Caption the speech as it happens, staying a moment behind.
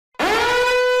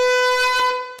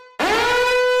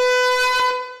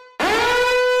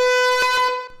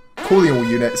calling all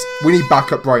units. We need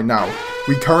backup right now.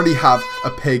 We currently have a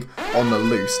pig on the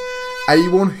loose.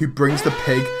 Anyone who brings the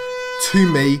pig to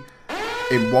me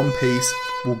in one piece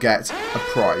will get a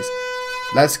prize.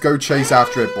 Let's go chase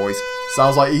after it, boys.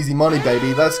 Sounds like easy money,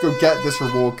 baby. Let's go get this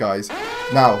reward, guys.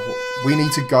 Now, we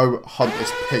need to go hunt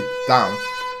this pig down.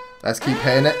 Let's keep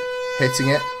hitting it,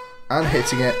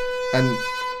 and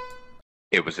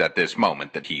it was at this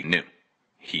moment that he knew.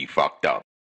 He fucked up.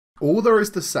 All there is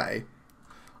to say,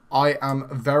 I am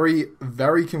very,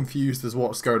 very confused as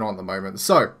what's going on at the moment.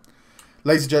 So,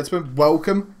 ladies and gentlemen,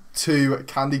 welcome to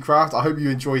Candy Craft. I hope you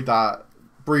enjoyed that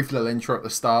brief little intro at the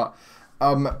start.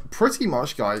 Pretty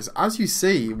much, guys, as you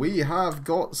see, we have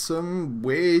got some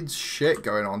weird shit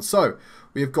going on. So,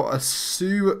 we have got a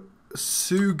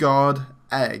Sugard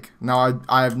egg. Now,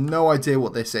 I have no idea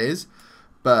what this is,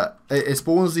 but it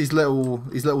spawns these little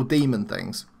demon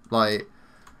things. Like,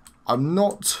 I'm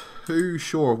not too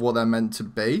sure of what they're meant to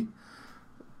be,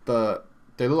 but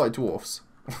they look like dwarfs.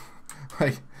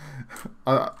 Like,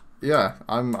 yeah,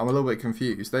 I'm a little bit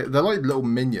confused. They're like little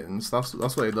minions. That's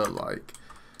what they look like.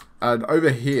 And over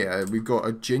here we've got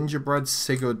a gingerbread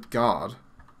Sigurd guard.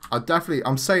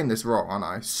 I'm saying this wrong, aren't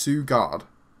I? Sugard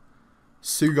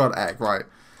egg, right?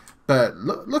 But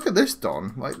look at this,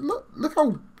 Don. Like look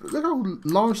how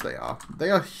large they are. They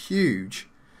are huge.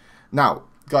 Now,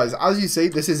 guys, as you see,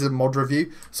 this is a mod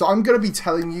review, so I'm going to be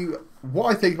telling you what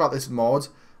I think about this mod.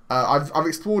 I've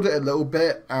explored it a little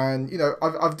bit, and you know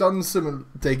I've done some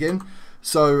digging.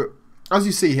 So as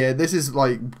you see here, this is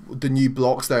like the new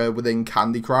blocks that are within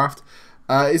Candy Craft.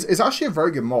 It's actually a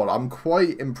very good mod. I'm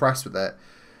quite impressed with it.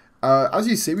 As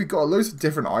you see, we've got loads of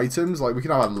different items. Like we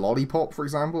can have a lollipop, for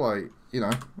example. Like, you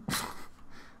know,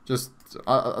 just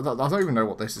I don't even know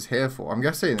what this is here for. I'm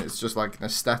guessing it's just like an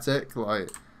aesthetic. Like,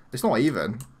 it's not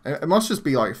even. It must just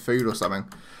be like food or something.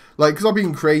 Like, because I've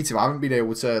been creative, I haven't been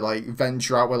able to like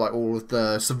venture out with like all of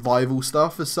the survival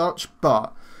stuff as such.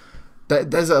 But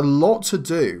there's a lot to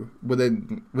do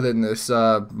within this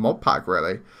mod pack,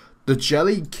 really. The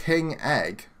Jelly King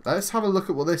egg. Let's have a look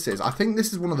at what this is. I think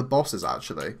this is one of the bosses,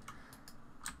 actually.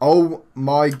 Oh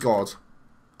my god.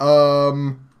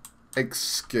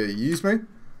 Excuse me?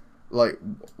 Like,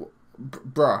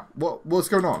 bruh, what's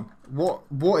going on?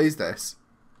 What is this?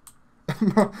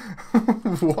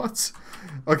 What?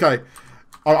 Okay,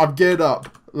 I'm geared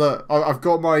up. Look, I've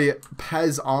got my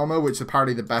Pez armor, which is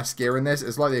apparently the best gear in this.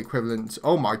 It's like the equivalent.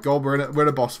 Oh my god, we're in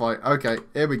a boss fight. Okay,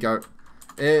 here we go.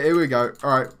 Here we go.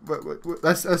 All right,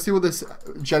 let's see what this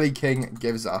Jelly King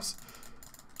gives us.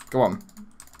 Go on.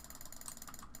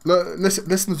 Look,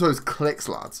 listen to those clicks,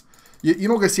 lads. You're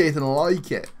not gonna see anything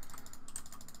like it.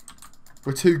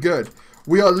 We're too good.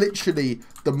 We are literally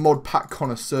the mod pack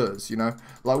connoisseurs, you know?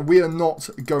 Like, we are not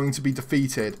going to be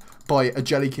defeated by a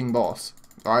Jelly King boss.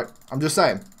 Alright? I'm just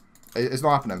saying. It's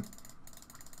not happening.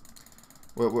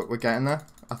 We're getting there,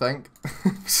 I think.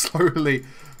 Slowly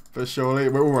but surely.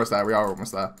 We're almost there. We are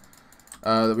almost there.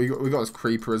 We got this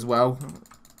creeper as well.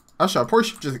 Actually, I probably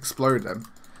should just explode him.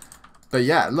 But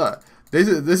yeah, look. This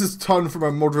is turned from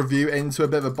a mod review into a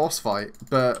bit of a boss fight,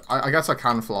 but I guess I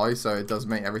can fly, so it does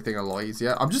make everything a lot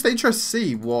easier. I'm just interested to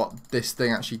see what this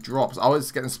thing actually drops. Oh,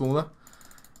 it's getting smaller.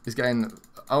 It's getting...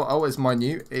 Oh, it's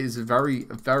minute. It is very,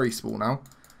 very small now.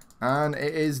 And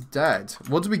it is dead.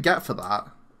 What do we get for that?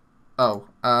 Oh,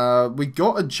 we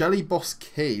got a Jelly Boss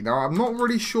key. Now, I'm not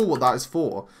really sure what that is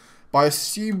for, but I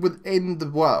assume within the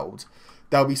world,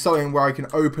 there'll be something where I can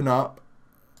open up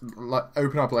like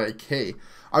a key.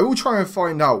 I will try and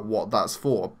find out what that's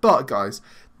for. But guys,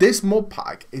 this mod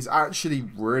pack is actually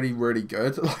really, really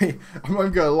good. Like, I'm not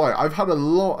even gonna lie, I've had a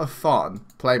lot of fun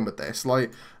playing with this. Like,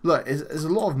 look, there's a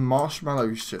lot of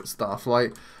marshmallow shit stuff.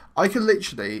 Like, I can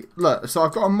literally look. So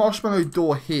I've got a marshmallow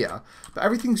door here, but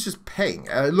everything's just pink,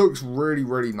 and it looks really,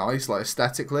 really nice, like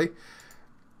aesthetically.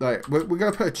 Like, we're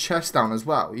gonna put a chest down as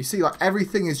well. You see, like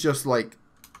everything is just like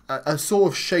a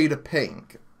sort of shade of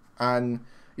pink, and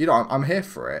you know, I'm here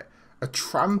for it. A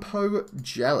Trampo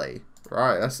Jelly.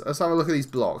 Right, let's have a look at these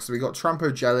blocks. So we got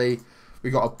Trampo Jelly, we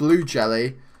got a blue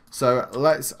jelly. So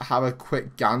let's have a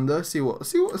quick gander, see what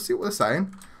they're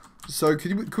saying. So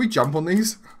can we jump on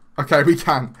these? Okay, we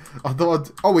can. I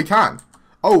thought oh, we can.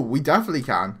 Oh, we definitely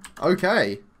can.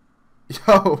 Okay.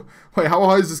 Yo, wait, how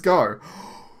high does this go?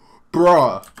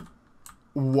 Bruh.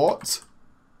 What?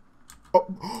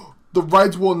 Oh, the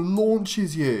red one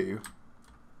launches you.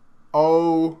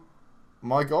 Oh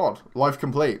my god, life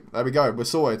complete. There we go. We're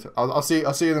sorted. I'll see you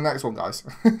in the next one, guys.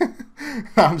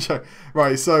 I'm joking.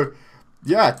 Right, so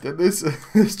Yeah, this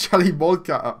jelly mod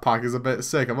pack is a bit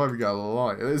sick. I'm not even gonna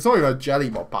lie. It's not even a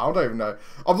jelly mod pack. I don't even know.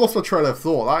 I've lost my trail of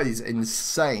thought. That is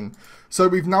insane. So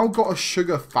we've now got a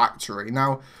sugar factory.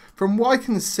 Now, from what I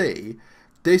can see,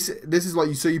 this is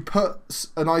like so you put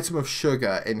an item of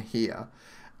sugar in here,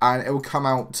 and it will come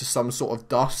out to some sort of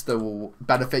dust that will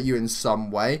benefit you in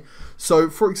some way. So,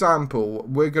 for example,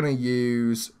 we're gonna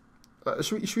use.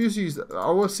 Should we just use? I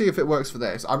will see if it works for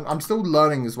this. I'm still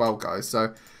learning as well, guys.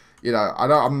 So. You know, I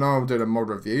know I'm doing a mod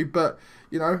review, but,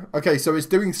 you know, okay, so it's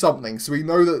doing something. So we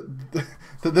know that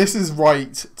that this is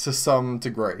right to some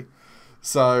degree.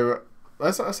 So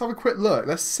let's have a quick look.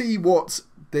 Let's see what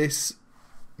this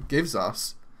gives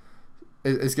us.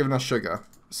 It's giving us sugar.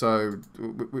 So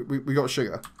we got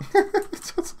sugar.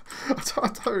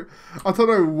 I don't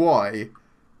know why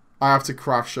I have to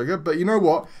craft sugar, but you know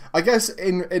what? I guess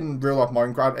in real life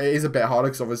Minecraft, it is a bit harder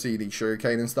because obviously you need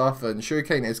sugarcane and stuff, and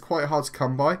sugarcane is quite hard to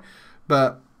come by.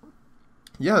 But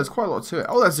yeah, there's quite a lot to it.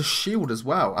 Oh, there's a shield as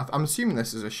well. I'm assuming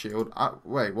this is a shield.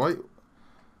 Wait, why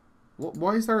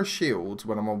is there a shield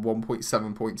when I'm on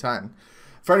 1.7.10?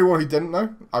 For anyone who didn't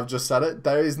know, I've just said it.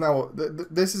 There is now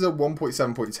this is a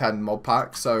 1.7.10 mod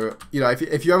pack. So you know,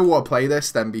 if you ever want to play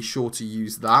this, then be sure to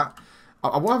use that.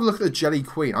 I want to have a look at the Jelly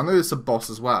Queen. I know there's a boss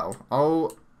as well.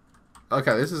 Oh,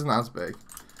 okay, this isn't as big.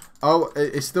 Oh,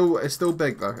 it's still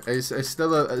big though. It's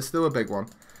still a big one.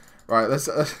 Right, let's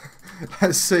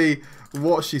see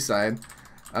what she's saying.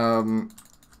 Okay,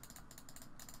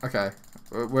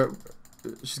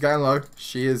 she's getting low.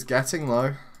 She is getting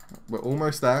low. We're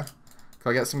almost there.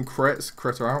 Can I get some crits?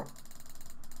 Crit her out.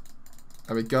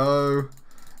 There we go.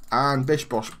 And bish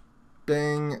bosh,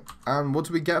 bing. And what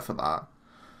do we get for that?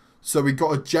 So we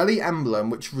got a jelly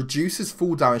emblem, which reduces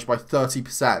fall damage by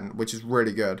 30%, which is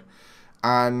really good.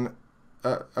 And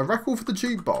a record for the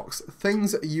jukebox.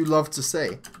 Things you love to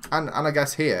see. And I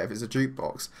guess here, if it's a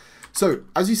jukebox. So,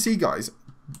 as you see, guys,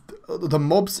 the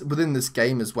mobs within this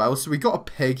game as well. So we got a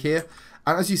pig here.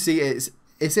 And as you see, it's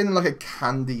in like a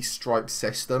candy stripe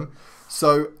system.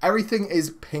 So everything is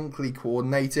pinkly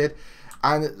coordinated.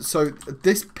 And so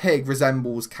this pig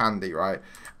resembles candy, right?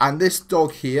 And this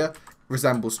dog here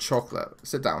resembles chocolate.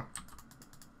 Sit down.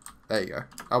 There you go.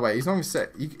 Oh wait, he's not even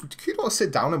sit. Could you not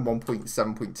sit down in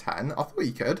 1.7.10? I thought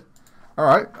you could. All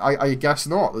right, I guess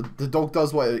not. The dog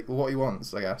does what he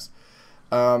wants, I guess.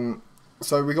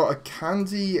 So we got a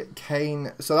candy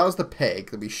cane. So that was the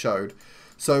pig that we showed.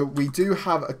 So we do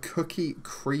have a cookie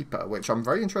creeper, which I'm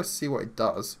very interested to see what it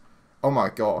does. Oh my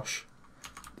gosh.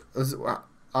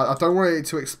 I don't want it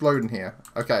to explode in here.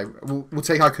 Okay, we'll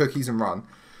take our cookies and run.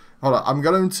 Hold on, I'm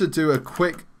going to do a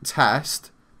quick test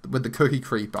with the cookie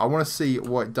creeper. I want to see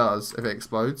what it does if it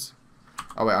explodes.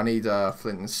 Oh wait, I need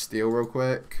flint and steel real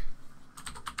quick.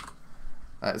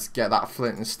 Let's get that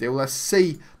flint and steel. Let's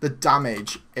see the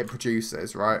damage it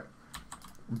produces, right?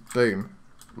 Boom.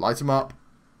 Light them up.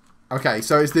 Okay,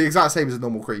 so it's the exact same as a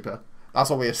normal creeper. That's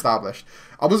what we established.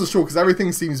 I wasn't sure because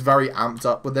everything seems very amped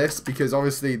up with this because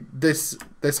obviously this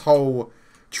whole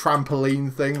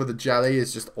trampoline thing with the jelly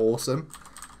is just awesome.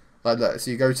 Like look, so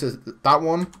you go to that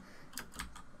one.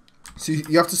 So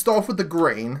you have to start off with the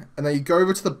green, and then you go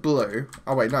over to the blue.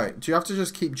 Oh wait, no. Do you have to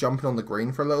just keep jumping on the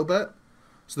green for a little bit?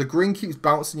 So the green keeps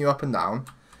bouncing you up and down,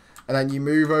 and then you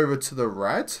move over to the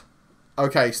red.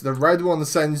 Okay, so the red one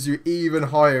sends you even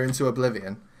higher into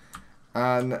oblivion.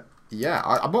 And yeah,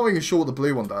 I'm not even sure what the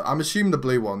blue one does. I'm assuming the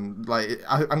blue one, like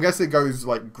I'm guessing it goes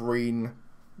like green,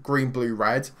 blue,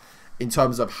 red, in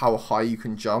terms of how high you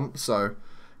can jump. So.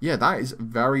 Yeah, that is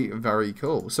very, very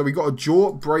cool. So we got a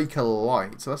Jawbreaker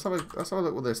light. So let's have a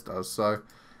look what this does. So,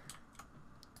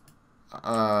 do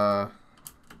I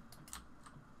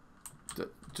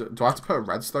have to put a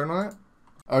redstone on it?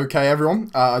 Okay, everyone.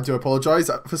 I do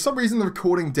apologise. For some reason, the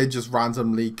recording did just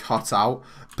randomly cut out.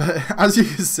 But as you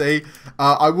can see,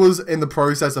 I was in the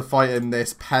process of fighting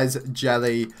this Pez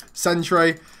Jelly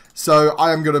Sentry. So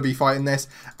I am going to be fighting this.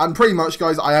 And pretty much,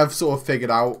 guys, I have sort of figured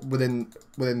out within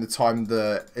the time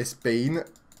that it's been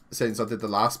since I did the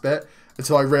last bit,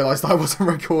 until I realised I wasn't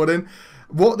recording,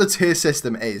 what the tier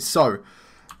system is. So,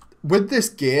 with this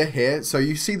gear here, so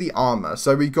you see the armour.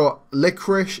 So we got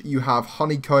Licorice, you have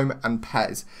Honeycomb, and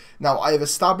Pez. Now, I have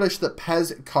established that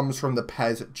Pez comes from the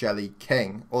Pez Jelly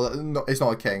King. Or, it's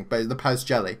not a king, but it's the Pez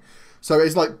Jelly. So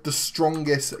it's like the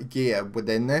strongest gear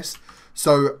within this.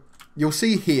 So, you'll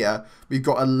see here, we've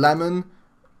got a lemon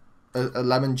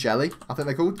jelly, I think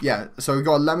they're called. Yeah, so we've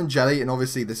got a lemon jelly, and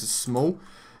obviously this is small.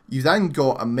 You then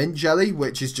got a mint jelly,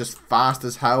 which is just fast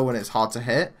as hell and it's hard to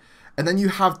hit. And then you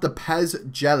have the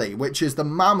Pez jelly, which is the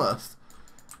mammoth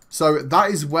So that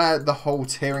is where the whole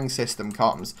tiering system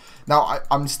comes. Now,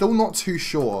 I'm still not too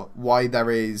sure why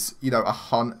there is, you know,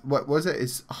 what was it?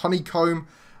 It's honeycomb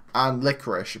and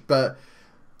licorice. But,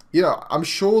 you know, I'm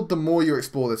sure the more you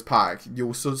explore this pack,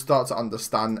 you'll sort of start to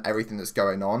understand everything that's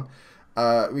going on.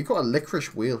 We've got a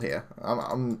licorice wheel here.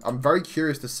 I'm very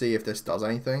curious to see if this does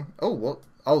anything. Oh, what?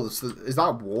 Oh, is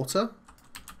that water?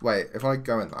 Wait, if I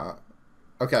go in that.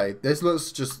 Okay, this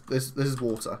looks just, this is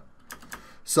water.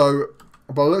 So,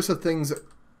 by the looks of things,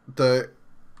 the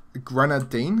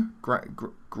grenadine?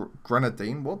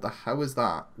 Grenadine? What the hell is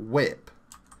that? Whip.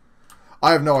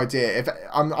 I have no idea.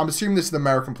 I'm assuming this is an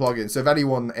American plugin, so if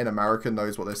anyone in America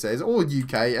knows what this is, or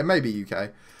UK, and maybe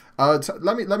UK,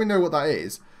 let me know what that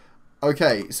is.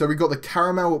 Okay, so we got the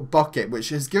caramel bucket, which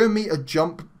has given me a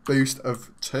jump boost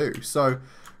of 2. So,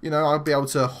 you know, I'll be able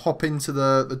to hop into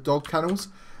the dog kennels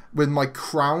with my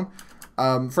crown.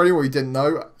 For anyone who didn't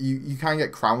know, you can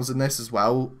get crowns in this as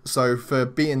well. So for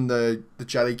beating the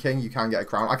Jelly King, you can get a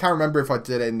crown. I can't remember if I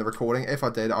did it in the recording. If I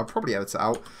did, I'll probably edit it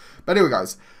out. But anyway,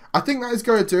 guys, I think that is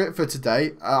going to do it for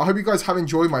today. I hope you guys have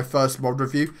enjoyed my first mod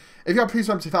review. If you have, please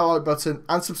remember to hit that like button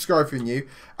and subscribe if you're new.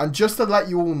 And just to let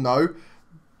you all know,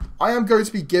 I am going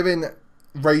to be giving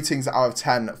ratings out of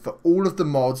 10 for all of the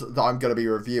mods that I'm going to be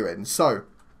reviewing. So,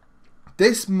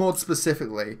 this mod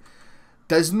specifically,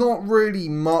 there's not really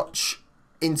much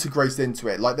integrated into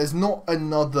it. Like, there's not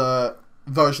another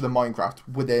version of Minecraft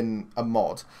within a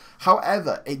mod.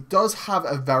 However, it does have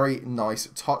a very nice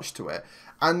touch to it.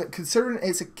 And considering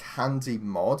it's a candy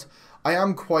mod, I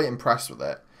am quite impressed with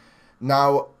it.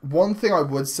 Now, one thing I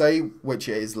would say, which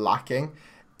it is lacking,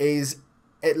 is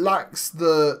it lacks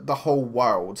the whole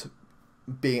world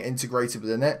being integrated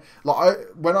within it. Like,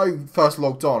 when I first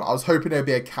logged on, I was hoping it would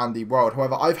be a candy world.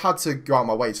 However, I've had to go out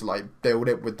my way to like build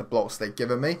it with the blocks they've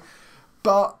given me.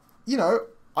 But, you know,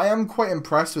 I am quite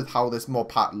impressed with how this mod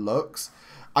pack looks.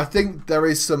 I think there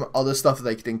is some other stuff that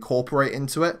they could incorporate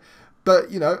into it.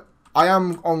 But, you know, I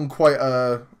am on quite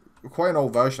an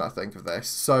old version, I think, of this.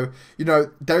 So, you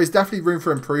know, there is definitely room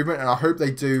for improvement, and I hope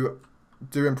they do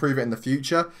improve it in the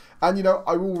future. And, you know,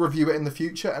 I will review it in the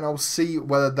future, and I'll see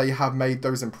whether they have made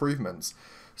those improvements.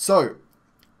 So,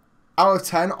 out of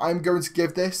 10, I'm going to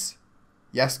give this,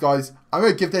 yes, guys, I'm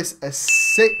going to give this a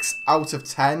 6 out of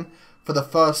 10 for the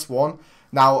first one.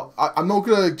 Now, I'm not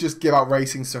going to just give out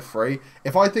ratings for free.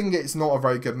 If I think it's not a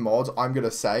very good mod, I'm going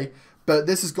to say. But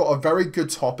this has got a very good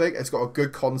topic. It's got a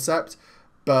good concept.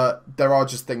 But there are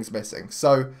just things missing.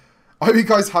 So, I hope you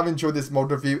guys have enjoyed this mod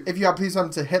review. If you have, please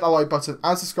remember to hit that like button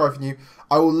and subscribe if you're new.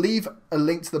 I will leave a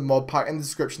link to the mod pack in the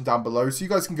description down below, so you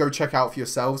guys can go check out for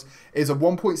yourselves. It is a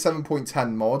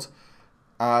 1.7.10 mod,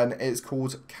 and it's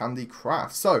called Candy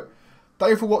Craft. So,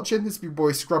 thank you for watching. This has been your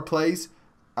boy ScrubPlayz,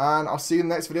 and I'll see you in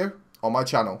the next video on my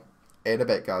channel. In a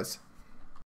bit, guys.